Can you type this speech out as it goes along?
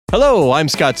Hello, I'm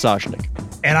Scott Soshnick.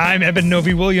 And I'm Eben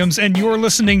Novy-Williams, and you're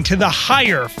listening to the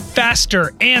higher,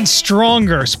 faster, and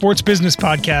stronger sports business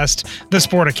podcast, The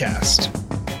Sporticast.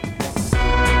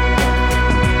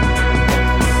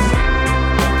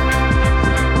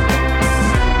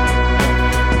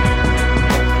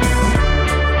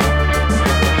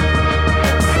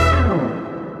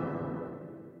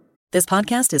 This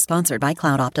podcast is sponsored by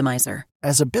Cloud Optimizer.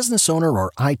 As a business owner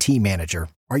or IT manager,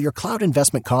 are your cloud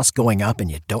investment costs going up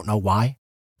and you don't know why?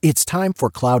 It's time for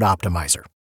Cloud Optimizer.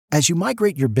 As you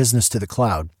migrate your business to the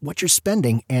cloud, what you're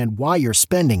spending and why you're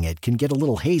spending it can get a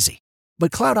little hazy.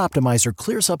 But Cloud Optimizer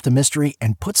clears up the mystery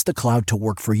and puts the cloud to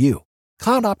work for you.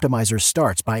 Cloud Optimizer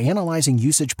starts by analyzing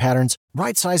usage patterns,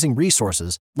 right-sizing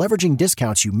resources, leveraging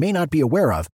discounts you may not be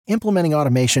aware of, implementing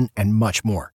automation, and much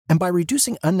more. And by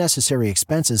reducing unnecessary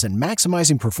expenses and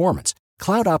maximizing performance,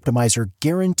 Cloud Optimizer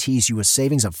guarantees you a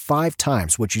savings of 5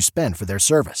 times what you spend for their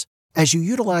service. As you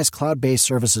utilize cloud-based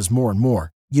services more and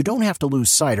more, you don't have to lose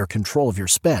sight or control of your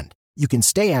spend. You can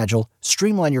stay agile,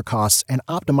 streamline your costs, and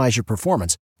optimize your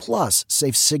performance, plus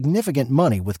save significant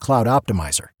money with Cloud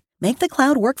Optimizer. Make the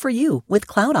cloud work for you with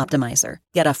Cloud Optimizer.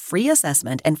 Get a free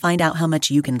assessment and find out how much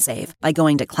you can save by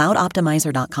going to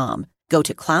cloudoptimizer.com. Go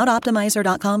to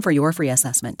cloudoptimizer.com for your free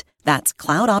assessment. That's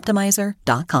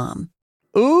cloudoptimizer.com.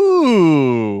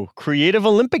 Ooh, creative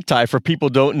Olympic tie. For people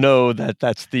who don't know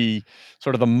that's the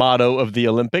sort of the motto of the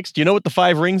Olympics. Do you know what the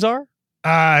 5 rings are?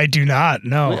 I do not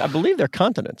know. I believe they're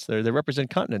continents. They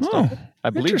represent continents. Oh, don't they? I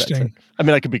believe that's interesting. it. I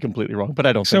mean, I could be completely wrong, but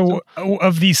I don't think so.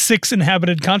 Of the 6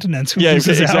 inhabited continents, who yeah,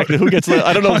 loses exactly. out? Who gets?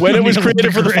 I don't know when it was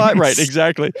created for the 5. Right,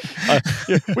 exactly.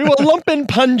 We will lump in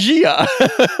Pangea.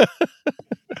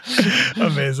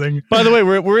 Amazing. By the way,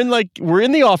 we're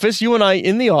in the office. You and I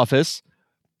in the office.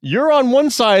 You're on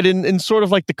one side in sort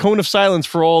of like the cone of silence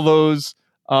for all those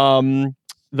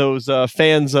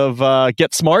fans of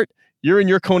Get Smart. You're in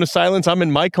your cone of silence. I'm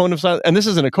in my cone of silence. And this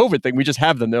isn't a COVID thing. We just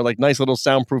have them. They're like nice little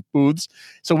soundproof booths.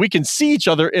 So we can see each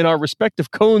other in our respective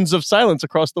cones of silence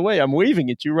across the way. I'm waving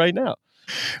at you right now.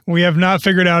 We have not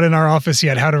figured out in our office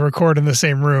yet how to record in the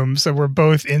same room. So we're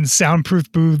both in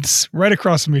soundproof booths right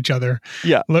across from each other.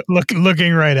 Yeah.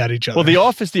 Looking right at each other. Well,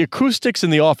 the acoustics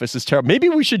in the office is terrible. Maybe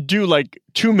we should do like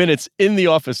 2 minutes in the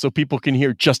office so people can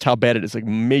hear just how bad it is. Like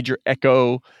major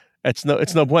echo. It's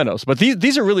no buenos. But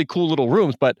these are really cool little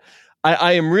rooms. But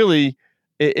I am really,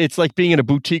 it's like being in a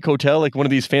boutique hotel, like one of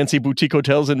these fancy boutique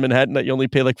hotels in Manhattan that you only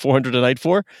pay like $400 a night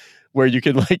for, where you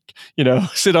can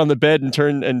sit on the bed and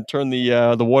turn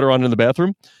the water on in the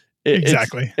bathroom.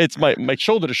 Exactly. It's my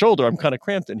shoulder to shoulder. I'm kind of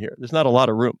cramped in here. There's not a lot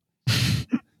of room.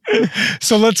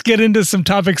 So let's get into some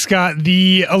topics, Scott.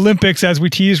 The Olympics, as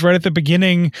we teased right at the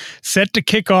beginning, set to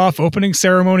kick off, opening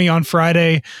ceremony on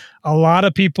Friday. A lot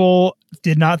of people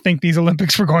did not think these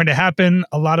Olympics were going to happen.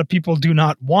 A lot of people do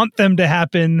not want them to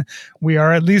happen. We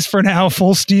are, at least for now,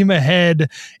 full steam ahead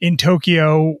in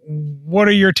Tokyo. What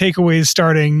are your takeaways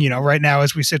starting, right now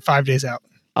as we sit 5 days out?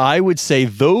 I would say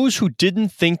those who didn't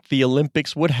think the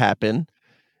Olympics would happen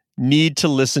need to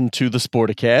listen to the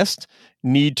Sporticast,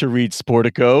 need to read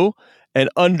Sportico, and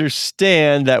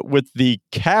understand that with the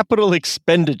capital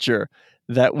expenditure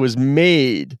that was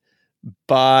made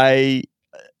by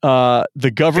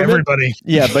the government. Everybody.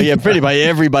 Pretty by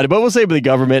everybody. But we'll say by the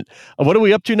government. What are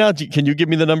we up to now? Can you give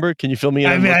me the number? Can you fill me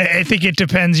in? I think it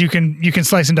depends. You can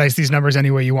slice and dice these numbers any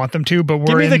way you want them to, but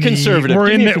we're in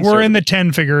the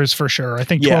 10 figures for sure. I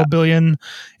think 12 billion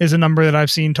is a number that I've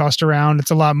seen tossed around.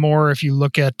 It's a lot more if you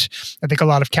look at, I think, a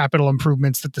lot of capital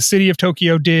improvements that the city of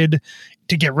Tokyo did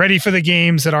to get ready for the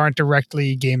games that aren't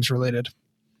directly games related.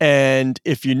 And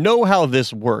if you know how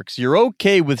this works, you're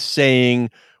okay with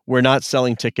saying, we're not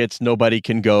selling tickets. Nobody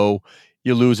can go.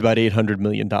 You lose about $800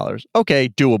 million. Okay,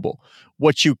 doable.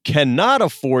 What you cannot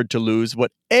afford to lose,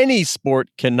 what any sport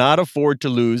cannot afford to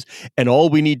lose, and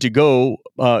all we need to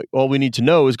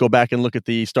know is go back and look at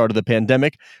the start of the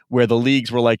pandemic, where the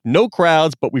leagues were like, no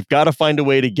crowds, but we've got to find a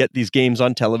way to get these games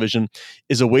on television,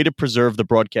 is a way to preserve the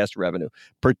broadcast revenue.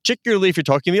 Particularly if you're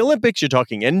talking the Olympics, you're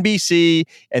talking NBC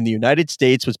and the United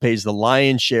States, which pays the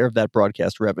lion's share of that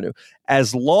broadcast revenue.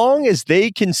 As long as they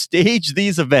can stage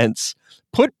these events,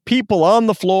 put people on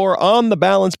the floor, on the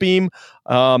balance beam,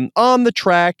 on the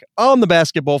track, on the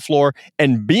basketball floor,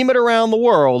 and beam it around the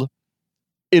world,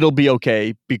 it'll be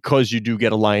okay because you do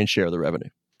get a lion's share of the revenue.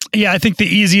 Yeah, I think the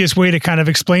easiest way to kind of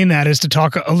explain that is to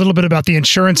talk a little bit about the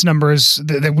insurance numbers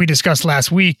that we discussed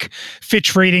last week.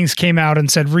 Fitch Ratings came out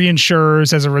and said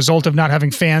reinsurers, as a result of not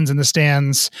having fans in the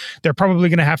stands, they're probably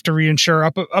going to have to reinsure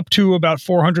up to about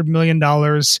 $400 million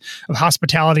of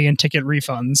hospitality and ticket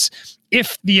refunds.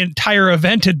 if the entire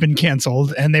event had been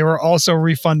canceled and they were also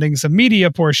refunding some media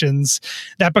portions,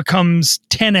 that becomes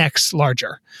 10x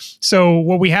larger. So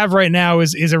what we have right now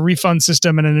is a refund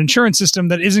system and an insurance system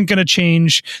that isn't going to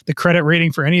change the credit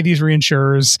rating for any of these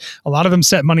reinsurers. A lot of them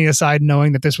set money aside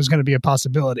knowing that this was going to be a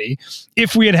possibility.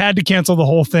 If we had to cancel the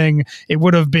whole thing, it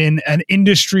would have been an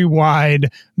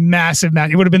industry-wide massive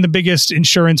it would have been the biggest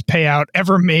insurance payout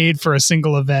ever made for a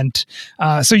single event.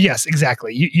 So yes,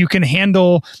 exactly. You can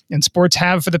handle, and sports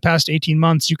have for the past 18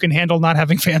 months, you can handle not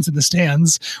having fans in the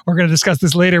stands. We're going to discuss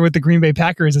this later with the Green Bay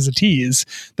Packers as a tease.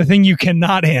 The thing you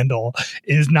cannot handle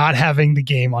is not having the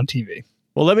game on TV.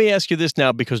 Well, let me ask you this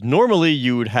now, because normally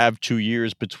you would have 2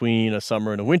 years between a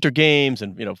summer and a winter games.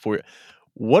 And,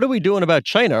 what are we doing about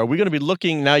China? Are we going to be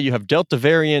looking now? You have Delta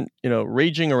variant,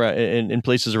 raging around in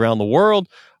places around the world.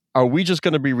 Are we just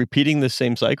going to be repeating the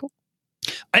same cycle?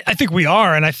 I think we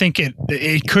are, and I think it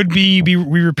could be we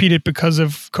repeat it because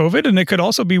of COVID, and it could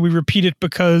also be we repeat it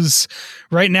because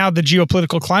right now the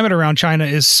geopolitical climate around China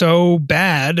is so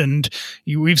bad, and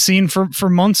we've seen for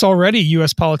months already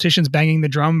U.S. politicians banging the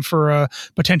drum for a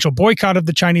potential boycott of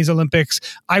the Chinese Olympics.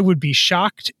 I would be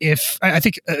shocked if I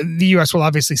think the U.S. will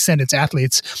obviously send its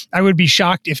athletes. I would be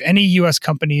shocked if any U.S.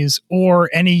 companies or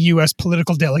any U.S.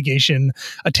 political delegation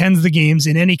attends the games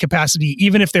in any capacity,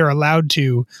 even if they're allowed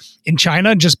to, in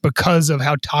China, just because of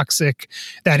how toxic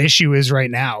that issue is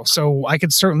right now. So I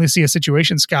could certainly see a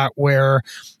situation, Scott, where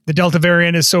the Delta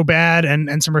variant is so bad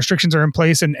and some restrictions are in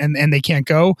place and they can't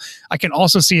go. I can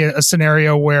also see a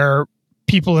scenario where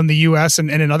people in the US and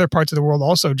in other parts of the world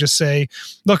also just say,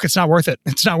 look, it's not worth it.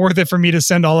 It's not worth it for me to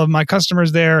send all of my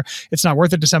customers there. It's not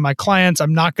worth it to send my clients.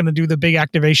 I'm not going to do the big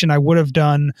activation I would have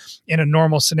done in a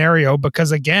normal scenario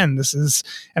because, again, this is,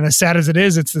 and as sad as it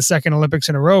is, it's the second Olympics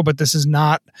in a row, but this is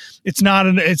not, it's not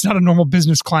a normal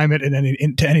business climate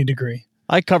to any degree.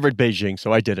 I covered Beijing,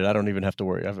 so I did it. I don't even have to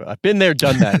worry. I've been there,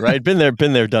 done that, right? Been there,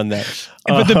 done that.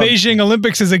 But the Beijing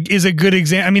Olympics is a good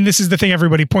example. I mean, this is the thing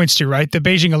everybody points to, right? The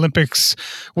Beijing Olympics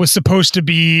was supposed to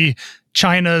be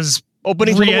China's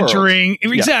opening re-entering.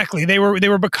 Exactly. Yeah. They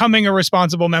were becoming a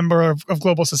responsible member of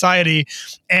global society.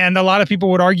 And a lot of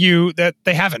people would argue that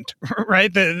they haven't,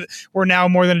 right? We're now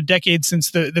more than a decade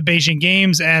since the Beijing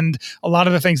Games, and a lot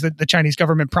of the things that the Chinese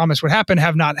government promised would happen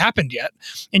have not happened yet.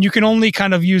 And you can only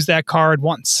kind of use that card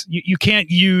once. You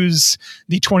can't use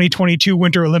the 2022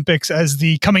 Winter Olympics as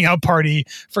the coming out party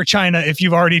for China if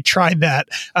you've already tried that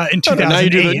in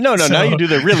 2008. Now you do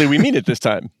the really, we mean it this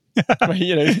time.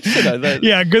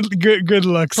 Yeah, good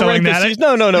luck selling that.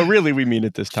 No, really, we mean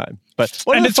it this time. But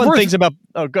one of the fun things about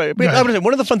one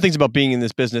of the fun things about being in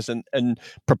this business and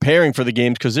preparing for the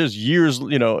games, because there's years,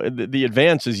 the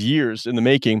advance is years in the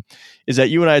making, is that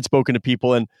you and I had spoken to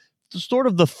people, and sort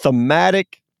of the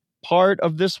thematic part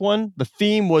of this one, the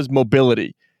theme was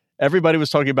mobility. Everybody was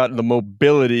talking about the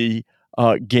mobility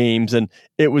games, and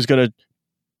it was going to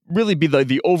really be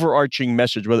the overarching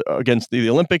message, whether against the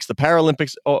Olympics, the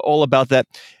Paralympics, all about that.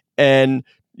 And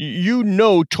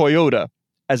Toyota,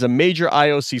 as a major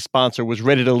IOC sponsor, was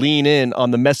ready to lean in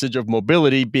on the message of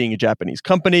mobility, being a Japanese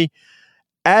company.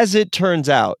 As it turns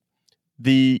out,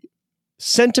 the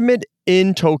sentiment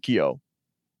in Tokyo,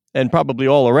 and probably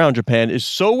all around Japan, is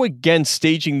so against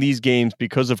staging these games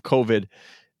because of COVID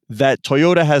that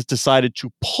Toyota has decided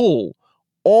to pull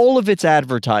all of its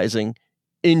advertising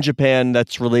in Japan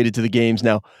that's related to the games.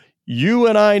 Now, you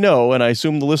and I know, and I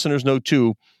assume the listeners know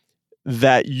too,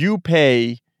 that you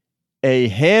pay a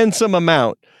handsome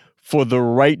amount for the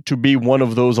right to be one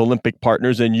of those Olympic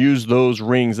partners and use those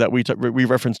rings that we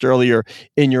referenced earlier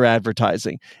in your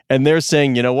advertising. And they're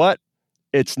saying, you know what?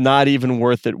 It's not even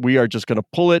worth it. We are just going to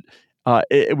pull it.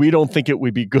 We don't think it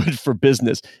would be good for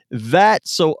business.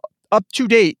 So up to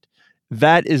date,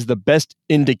 that is the best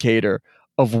indicator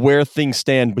of where things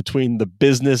stand between the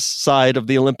business side of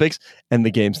the Olympics and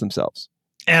the games themselves.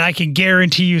 And I can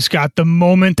guarantee you, Scott, the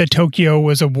moment that Tokyo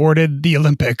was awarded the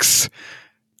Olympics,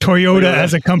 Toyota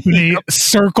as a company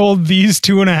circled these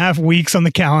 2.5 weeks on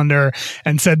the calendar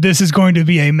and said, this is going to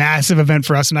be a massive event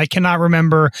for us. And I cannot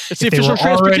remember. It's the official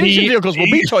transportation vehicles will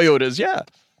be Toyotas. Yeah.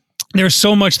 There's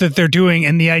so much that they're doing.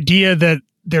 And the idea that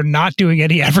they're not doing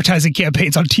any advertising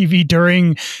campaigns on TV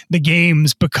during the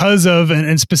games because of,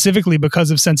 and specifically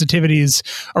because of sensitivities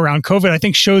around COVID, I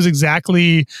think shows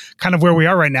exactly kind of where we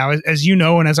are right now. As you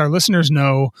know, and as our listeners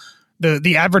know,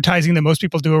 the advertising that most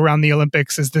people do around the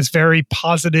Olympics is this very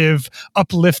positive,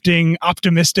 uplifting,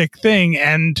 optimistic thing.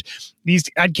 And these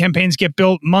ad campaigns get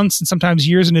built months and sometimes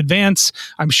years in advance.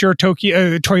 I'm sure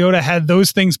Toyota had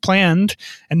those things planned,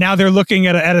 and now they're looking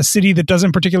at a city that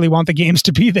doesn't particularly want the games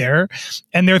to be there,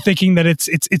 and they're thinking that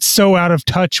it's so out of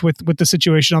touch with the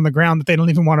situation on the ground that they don't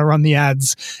even want to run the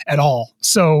ads at all.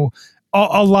 So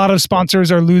a lot of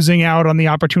sponsors are losing out on the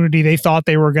opportunity they thought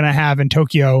they were going to have in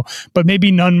Tokyo, but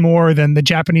maybe none more than the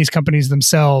Japanese companies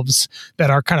themselves that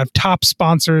are kind of top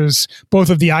sponsors, both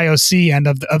of the IOC and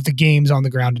of the games on the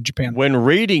ground in Japan. When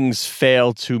ratings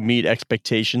fail to meet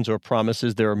expectations or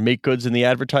promises, there are make goods in the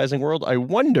advertising world. I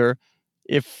wonder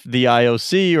if the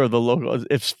IOC or the local,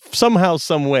 if somehow,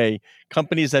 some way,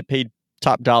 companies that paid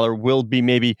top dollar will be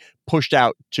maybe pushed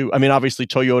out to, I mean, obviously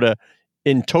Toyota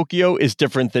in Tokyo is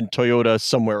different than Toyota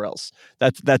somewhere else.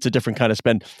 That's a different kind of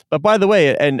spend. But by the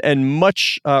way, and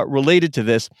much related to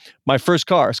this, my first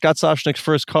car, Scott Soshnick's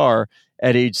first car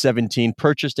at age 17,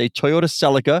 purchased a Toyota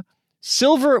Celica,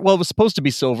 silver. Well, it was supposed to be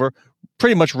silver,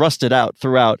 pretty much rusted out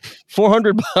throughout.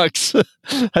 $400.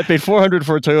 I paid $400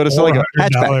 for a Toyota Celica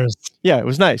hatchback. Yeah, it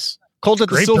was nice. Called it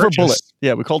the Silver Bullet.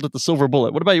 Yeah, we called it the Silver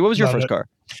Bullet. What about you? What was your first car?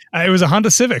 It was a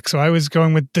Honda Civic, so I was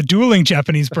going with the dueling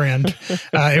Japanese brand.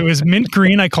 It was mint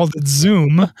green. I called it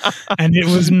Zoom, and it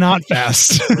was not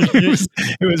fast.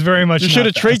 It was very much. You should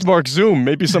have trademarked Zoom.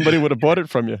 Maybe somebody would have bought it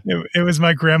from you. It was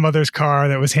my grandmother's car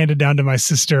that was handed down to my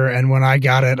sister, and when I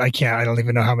got it, I don't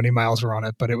even know how many miles were on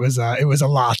it, but it was a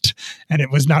lot, and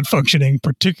it was not functioning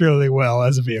particularly well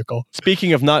as a vehicle.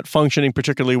 Speaking of not functioning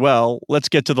particularly well, let's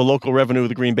get to the local revenue of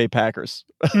the Green Bay Packers.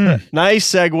 Nice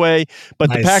segue, but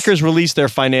nice. The Packers released their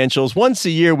financials. Once a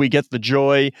year, we get the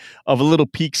joy of a little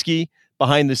peek ski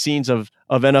behind the scenes of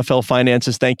NFL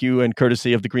finances. Thank you, and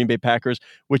courtesy of the Green Bay Packers,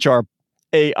 which are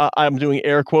I'm doing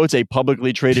air quotes, a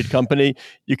publicly traded company.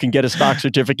 You can get a stock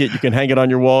certificate. You can hang it on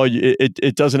your wall.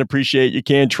 It doesn't appreciate. You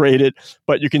can't trade it,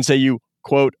 but you can say you,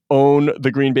 quote, own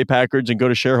the Green Bay Packers and go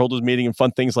to shareholders meeting and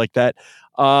fun things like that.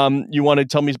 You want to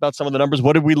tell me about some of the numbers?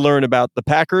 What did we learn about the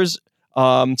Packers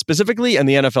specifically and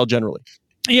the NFL generally?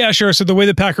 Yeah, sure. So the way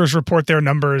the Packers report their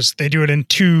numbers, they do it in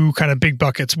two kind of big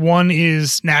buckets. One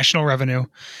is national revenue,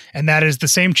 and that is the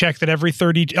same check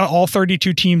that all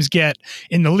 32 teams get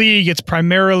in the league. It's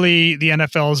primarily the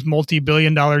NFL's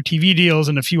multi-billion-dollar TV deals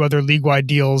and a few other league-wide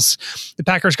deals. The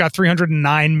Packers got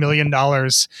 $309 million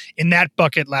in that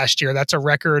bucket last year. That's a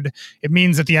record. It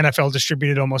means that the NFL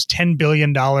distributed almost $10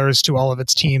 billion to all of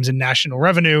its teams in national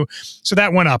revenue. So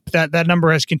that went up. That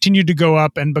number has continued to go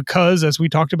up, and because, as we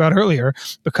talked about earlier,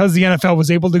 because the NFL was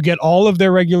able to get all of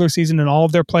their regular season and all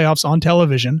of their playoffs on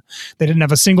television, they didn't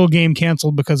have a single game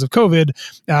canceled because of COVID,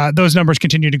 those numbers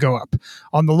continue to go up.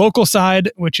 On the local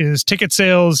side, which is ticket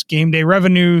sales, game day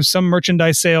revenue, some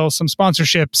merchandise sales, some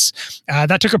sponsorships,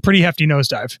 that took a pretty hefty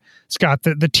nosedive. Scott,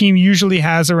 the team usually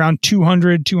has around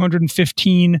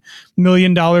 $215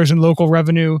 million in local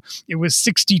revenue. It was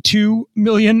 $62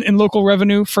 million in local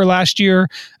revenue for last year.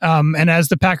 And as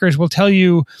the Packers will tell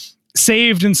you,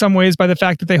 saved in some ways by the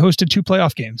fact that they hosted 2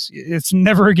 playoff games. It's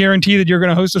never a guarantee that you're going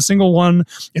to host a single one.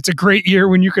 It's a great year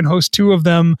when you can host 2 of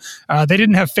them. They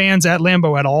didn't have fans at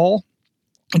Lambeau at all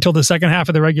until the second half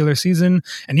of the regular season,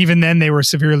 and even then they were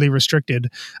severely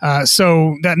restricted.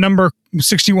 So that number,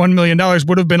 $61 million,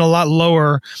 would have been a lot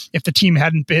lower if the team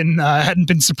hadn't been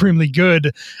supremely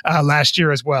good last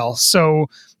year as well. So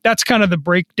that's kind of the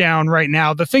breakdown right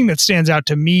now. The thing that stands out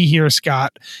to me here,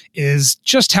 Scott, is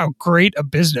just how great a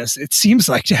business it seems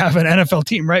like to have an NFL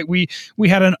team, right? We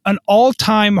had an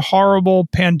all-time horrible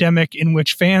pandemic in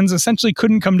which fans essentially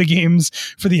couldn't come to games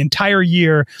for the entire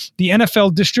year. The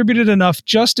NFL distributed enough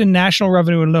just in national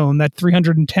revenue alone, that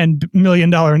 $310 million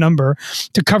number,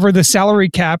 to cover the salary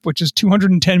cap, which is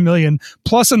 $210 million,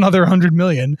 plus another $100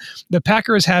 million. The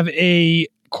Packers have a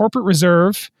corporate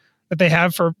reserve that they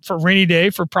have for rainy day,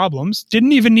 for problems.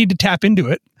 Didn't even need to tap into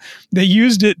it. They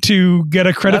used it to get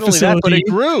a credit facility. That, but it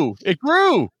grew. It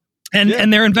grew.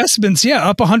 And their investments,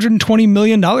 up $120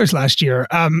 million last year.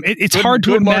 It's hard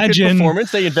to imagine.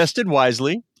 Performance. They invested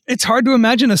wisely. It's hard to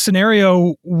imagine a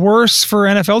scenario worse for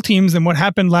NFL teams than what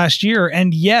happened last year.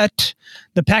 And yet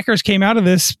the Packers came out of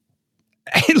this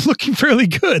looking fairly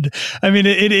good. I mean,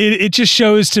 it just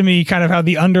shows to me kind of how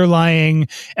the underlying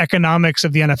economics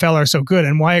of the NFL are so good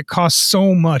and why it costs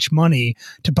so much money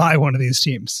to buy one of these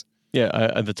teams.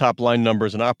 Yeah, the top line number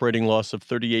is an operating loss of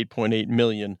 $38.8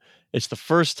 million. It's the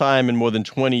first time in more than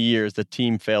 20 years the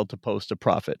team failed to post a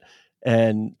profit.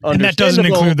 And that doesn't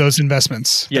include those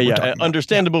investments. Yeah.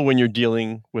 Understandable when you're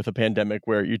dealing with a pandemic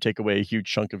where you take away a huge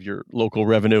chunk of your local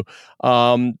revenue.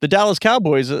 The Dallas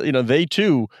Cowboys, they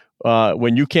too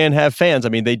when you can't have fans, I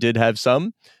mean, they did have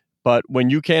some, but when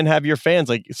you can't have your fans,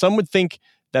 like some would think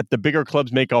that the bigger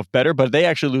clubs make off better, but they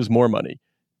actually lose more money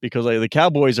because the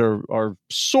Cowboys are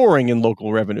soaring in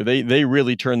local revenue. They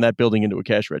really turn that building into a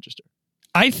cash register.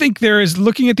 I think there is,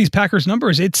 looking at these Packers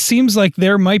numbers, it seems like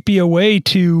there might be a way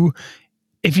to,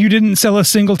 if you didn't sell a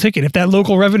single ticket, if that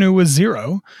local revenue was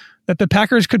zero, that the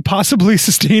Packers could possibly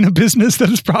sustain a business that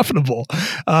is profitable.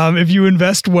 If you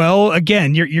invest well,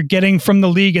 again, you're getting from the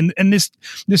league, and this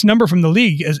number from the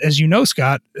league, as you know,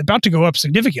 Scott, about to go up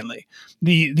significantly.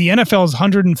 The NFL's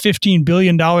 $115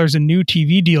 billion in new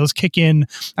TV deals kick in,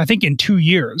 I think, in 2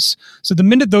 years. So the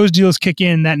minute those deals kick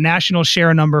in, that national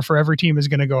share number for every team is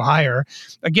going to go higher.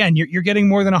 Again, you're getting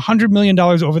more than $100 million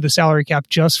over the salary cap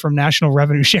just from national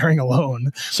revenue sharing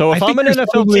alone. So if I'm an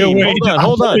NFL team,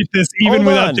 hold on. This, even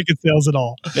without ticket sales at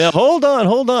all. Yeah, hold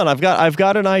on. I've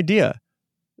got an idea.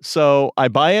 So I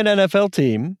buy an NFL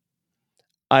team.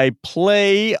 I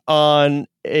play on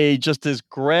just this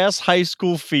grass high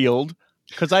school field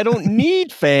because I don't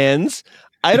need fans.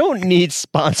 I don't need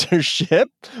sponsorship.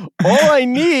 All I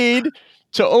need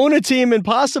to own a team and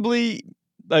possibly,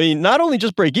 I mean, not only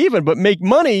just break even, but make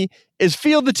money is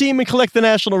field the team and collect the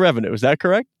national revenue. Is that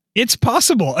correct? It's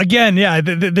possible. Again, yeah,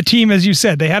 the team, as you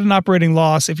said, they had an operating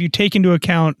loss. If you take into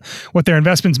account what their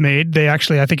investments made, they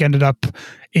actually, I think, ended up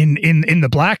in the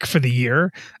black for the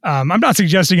year. I'm not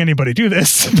suggesting anybody do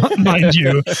this, mind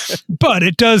you, but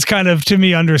it does kind of, to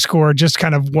me, underscore just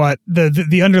kind of what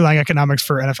the underlying economics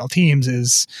for NFL teams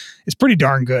is pretty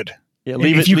darn good. Yeah,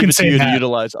 leave it to you to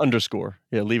utilize underscore.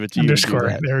 Yeah, leave it to underscore.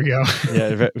 You. There we go.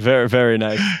 Yeah, very, very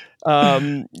nice.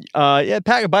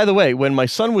 Pat, by the way, when my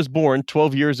son was born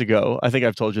 12 years ago, I think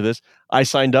I've told you this, I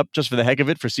signed up just for the heck of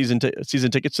it for season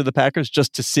tickets to the Packers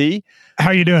just to see. How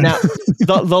you doing? Now,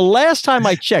 the last time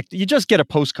I checked, you just get a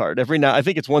postcard I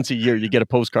think it's once a year you get a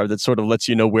postcard that sort of lets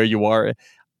you know where you are.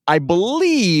 I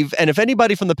believe, and if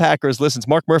anybody from the Packers listens,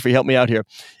 Mark Murphy, help me out here.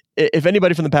 If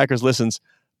anybody from the Packers listens,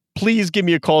 please give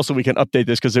me a call so we can update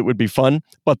this because it would be fun.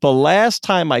 But the last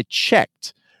time I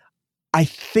checked, I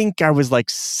think I was like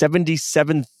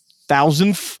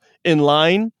 77,000th in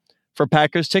line for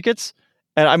Packers tickets.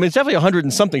 And I mean, it's definitely 100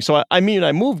 and something. So I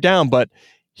moved down, but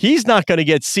he's not going to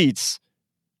get seats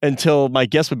until my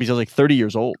guess would be like 30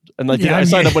 years old. And I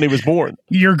signed up when he was born.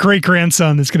 Your great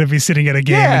grandson is going to be sitting at a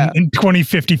game in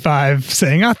 2055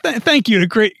 saying, thank you to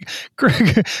great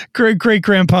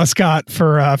grandpa Scott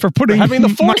for putting having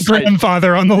my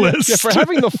grandfather on the list. Yeah, for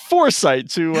having the foresight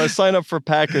to sign up for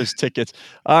Packers tickets.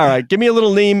 All right. Give me a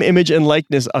little name, image, and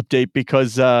likeness update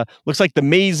because looks like the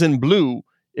Maize and Blue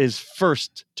is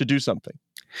first to do something.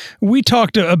 We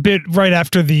talked a bit right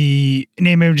after the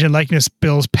name, image, and likeness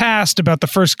bills passed about the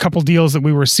first couple deals that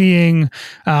we were seeing.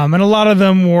 And a lot of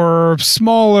them were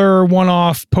smaller,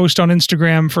 one-off, post on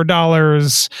Instagram for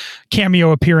dollars,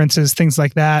 cameo appearances, things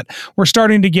like that. We're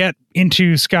starting to get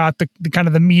into, Scott, the kind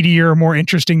of the meatier, more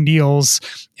interesting deals.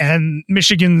 And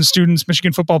Michigan students,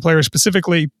 Michigan football players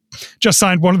specifically, just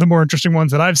signed one of the more interesting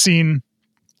ones that I've seen.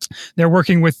 They're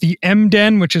working with the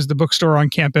M-Den, which is the bookstore on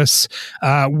campus,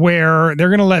 where they're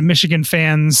going to let Michigan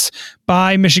fans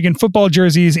buy Michigan football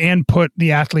jerseys and put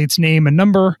the athlete's name and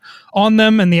number on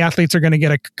them. And the athletes are going to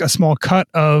get a small cut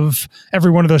of every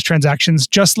one of those transactions,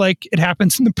 just like it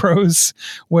happens in the pros,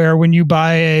 where when you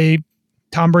buy a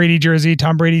Tom Brady jersey,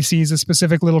 Tom Brady sees a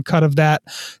specific little cut of that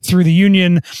through the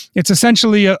union. It's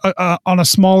essentially on a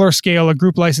smaller scale, a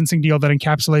group licensing deal that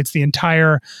encapsulates the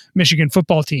entire Michigan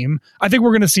football team. I think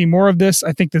we're going to see more of this.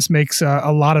 I think this makes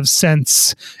a lot of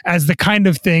sense as the kind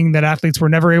of thing that athletes were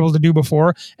never able to do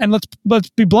before. And let's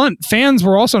be blunt, fans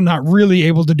were also not really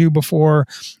able to do before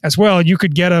as well. You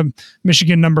could get a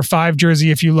Michigan number 5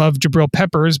 jersey if you love Jabril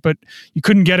Peppers, but you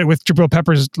couldn't get it with Jabril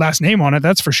Peppers' last name on it,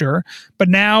 that's for sure. But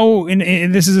now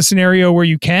this is a scenario where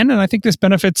you can, and I think this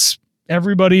benefits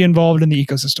everybody involved in the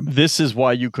ecosystem. This is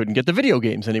why you couldn't get the video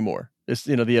games anymore.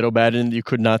 The Ed O'Bannon, you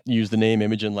could not use the name,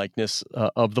 image, and likeness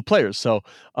of the players. So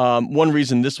one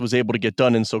reason this was able to get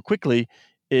done and so quickly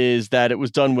is that it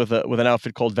was done with an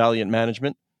outfit called Valiant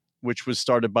Management, which was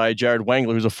started by Jared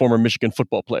Wangler, who's a former Michigan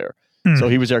football player. So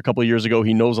he was there a couple of years ago.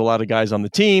 He knows a lot of guys on the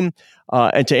team.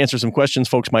 And to answer some questions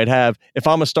folks might have, if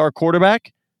I'm a star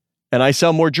quarterback and I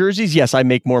sell more jerseys, yes, I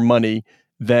make more money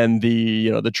than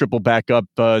the triple backup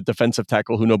defensive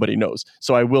tackle who nobody knows.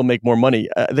 So I will make more money.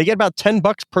 They get about $10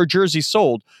 per jersey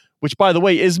sold, which, by the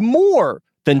way, is more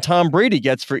than Tom Brady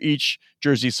gets for each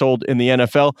jersey sold in the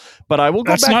NFL. But I will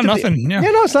go back to That's not nothing. Yeah,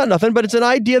 no, it's not nothing, but it's an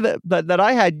idea that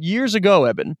I had years ago,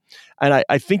 Eben. And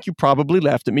I think you probably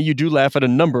laughed at me. You do laugh at a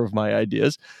number of my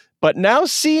ideas. But now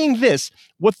seeing this,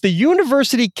 what the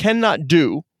university cannot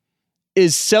do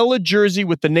is sell a jersey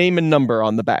with the name and number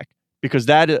on the back. Because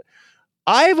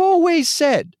I've always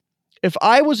said, if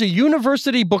I was a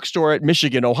university bookstore at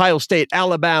Michigan, Ohio State,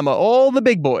 Alabama, all the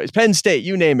big boys, Penn State,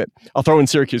 you name it. I'll throw in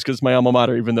Syracuse because it's my alma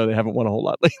mater, even though they haven't won a whole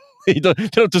lot. They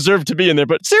don't deserve to be in there,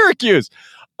 but Syracuse.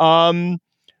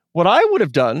 What I would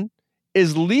have done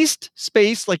is leased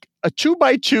space, like a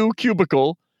 2x2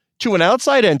 cubicle, to an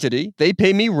outside entity. They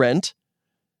pay me rent.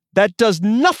 That does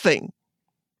nothing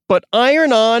but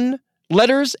iron on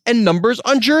letters and numbers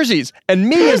on jerseys. And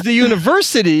me as the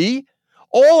university,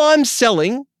 all I'm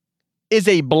selling is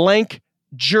a blank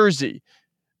jersey.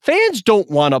 Fans don't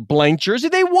want a blank jersey.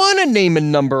 They want a name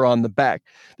and number on the back.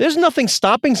 There's nothing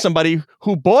stopping somebody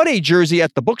who bought a jersey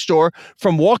at the bookstore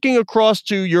from walking across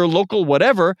to your local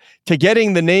whatever to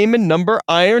getting the name and number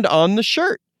ironed on the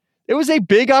shirt. It was a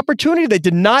big opportunity. They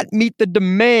did not meet the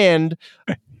demand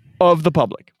of the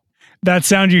public. That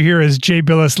sound you hear is Jay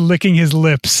Bilas licking his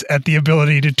lips at the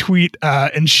ability to tweet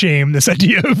and shame this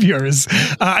idea of yours.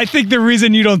 I think the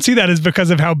reason you don't see that is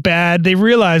because of how bad they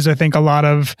realized. I think a lot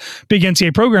of big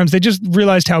NCAA programs, they just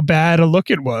realized how bad a look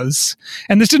it was.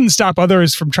 And this didn't stop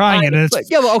others from trying it. And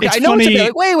it's, yeah, well, okay. I know funny. It's a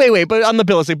bit like, wait, but on the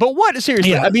Bilas thing. But what?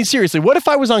 Seriously. Yeah. I mean, seriously, what if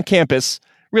I was on campus,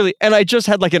 really, and I just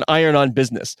had like an iron-on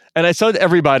business, and I said to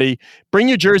everybody, bring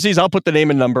your jerseys, I'll put the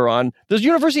name and number on. The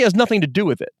university has nothing to do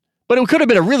with it. But it could have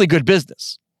been a really good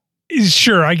business.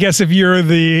 Sure, I guess if you're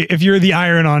the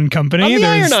iron-on company,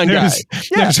 there's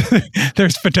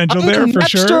potential there for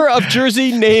sure. Napster of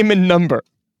jersey name and number.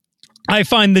 I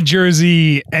find the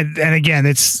jersey, and again,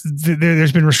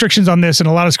 there's been restrictions on this, and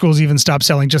a lot of schools even stopped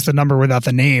selling just the number without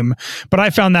the name. But I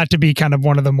found that to be kind of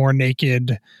one of the more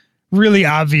naked, really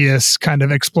obvious kind of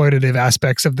exploitative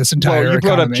aspects of this entire Well, you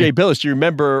brought economy. up Jay Bilas. Do you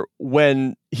remember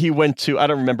when he went to, I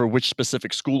don't remember which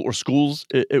specific school or schools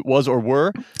it was or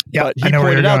were, but he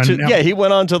pointed out he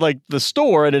went on to like the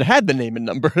store and it had the name and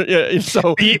number.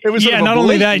 So it was sort of not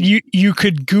only that, you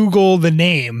could Google the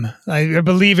name. I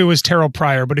believe it was Terrell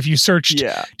Pryor, but if you searched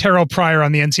Terrell Pryor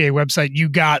on the NCAA website, you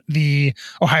got the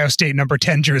Ohio State number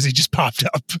 10 jersey just popped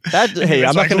up. Hey,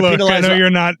 I'm not going to penalize. I know you're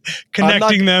not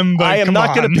connecting them, but I am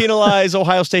not going to penalize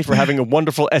Ohio State for having a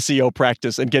wonderful SEO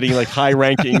practice and getting like high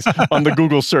rankings on the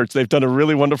Google search. They've done a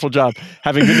really wonderful job.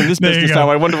 Having been in this business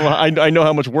now, I know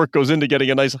how much work goes into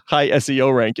getting a nice high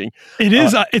SEO ranking. It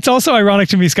is. It's also ironic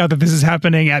to me, Scott, that this is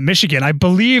happening at Michigan. I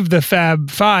believe the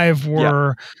Fab Five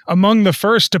were among the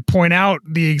first to point out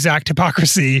the exact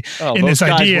hypocrisy in this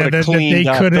idea that they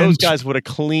couldn't. Those guys would have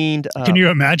cleaned up. Can you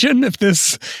imagine if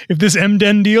this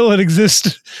MDen deal had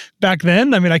existed back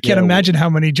then? I mean, I can't imagine how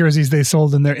many jerseys they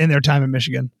sold in their time at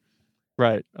Michigan.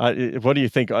 Right. What do you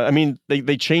think? I mean,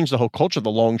 they changed the whole culture,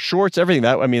 the long shorts, everything.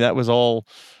 That was all,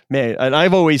 man. And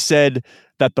I've always said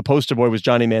that the poster boy was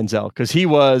Johnny Manziel because he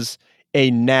was a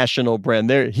national brand.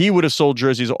 There, he would have sold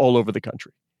jerseys all over the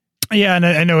country. Yeah, and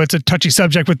I know it's a touchy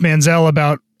subject with Manziel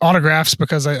about autographs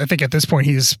because I think at this point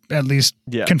he's at least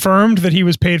confirmed that he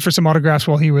was paid for some autographs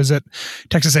while he was at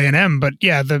Texas A&M. But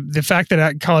yeah, the fact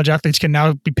that college athletes can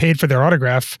now be paid for their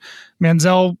autograph,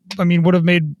 Manziel, I mean, would have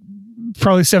made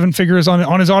probably seven figures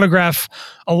on his autograph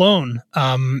alone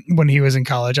when he was in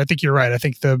college. I think you're right. I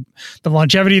think the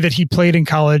longevity that he played in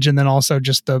college, and then also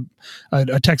just a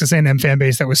Texas A&M fan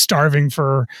base that was starving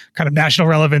for kind of national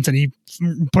relevance, and he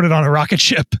put it on a rocket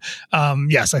ship.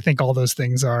 Yes, I think all those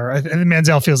things are. I think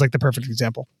Manziel feels like the perfect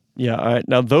example. Yeah. All right.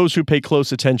 Now, those who pay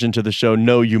close attention to the show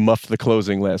know you muffed the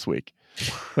closing last week.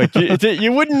 Like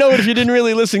you wouldn't know it if you didn't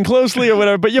really listen closely or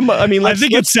whatever. But I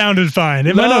think it sounded fine.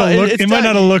 It might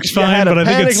not have looked fine, but I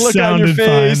think it sounded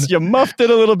fine. You muffed it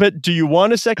a little bit. Do you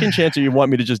want a second chance, or you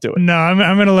want me to just do it? No,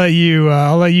 I'm going to let you.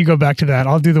 I'll let you go back to that.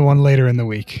 I'll do the one later in the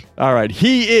week. All right.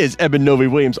 He is Eben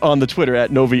Novy-Williams on the Twitter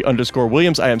at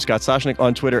Novy_Williams. I am Scott Soshnick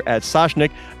on Twitter at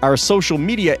Soshnick. Our social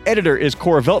media editor is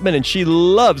Cora Veltman, and she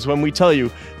loves when we tell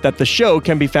you that the show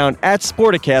can be found at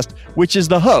Sporticast, which is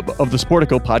the hub of the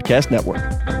Sportico Podcast Network.